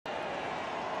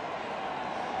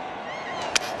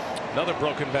Another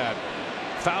broken bat.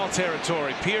 Foul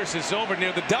territory. Pearce is over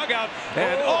near the dugout,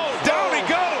 and down he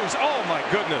goes. Oh my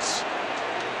goodness.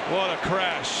 What a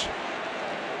crash.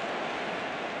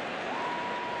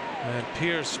 And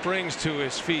Pearce springs to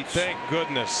his feet, thank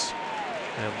goodness,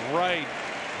 and right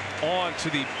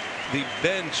onto the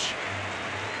bench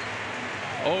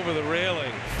over the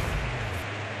railing.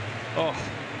 Oh.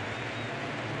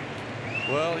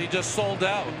 Well, he just sold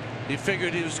out. He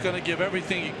figured he was going to give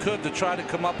everything he could to try to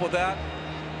come up with that.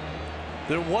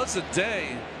 There was a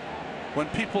day when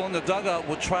people in the dugout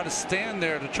would try to stand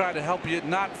there to try to help you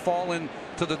not fall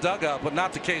into the dugout, but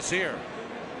not the case here.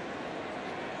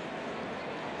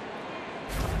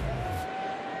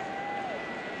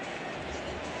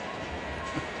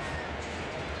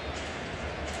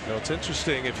 No, it's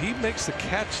interesting. If he makes the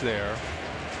catch there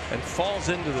and falls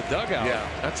into the dugout,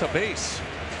 that's a base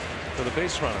for the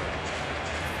base runner.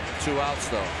 2 outs,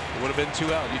 though. It would have been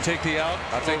 2 out. You take the out.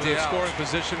 I take the out. Scoring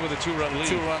position with a 2-run lead.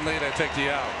 2-run lead. I take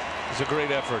the out. It's a great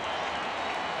effort.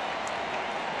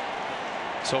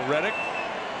 So Reddick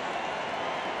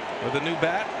with a new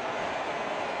bat.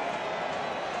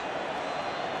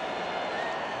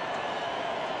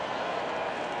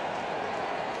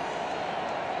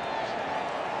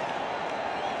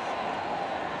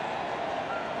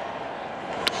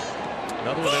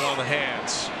 Another one in on the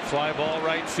hands. Fly ball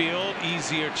right field.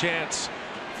 Easier chance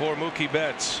for Mookie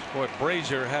Betts. Boy,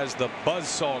 Brazier has the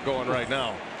buzzsaw going right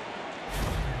now.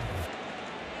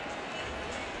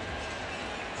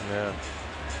 Yeah.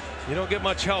 You don't get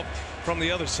much help from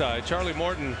the other side. Charlie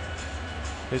Morton,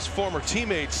 his former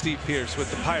teammate Steve Pearce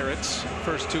with the Pirates.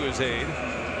 First to his aid.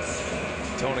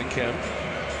 Tony Kemp.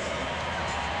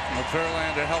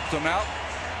 Verlander helped him out.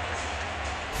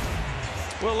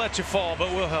 We'll let you fall,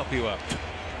 but we'll help you up.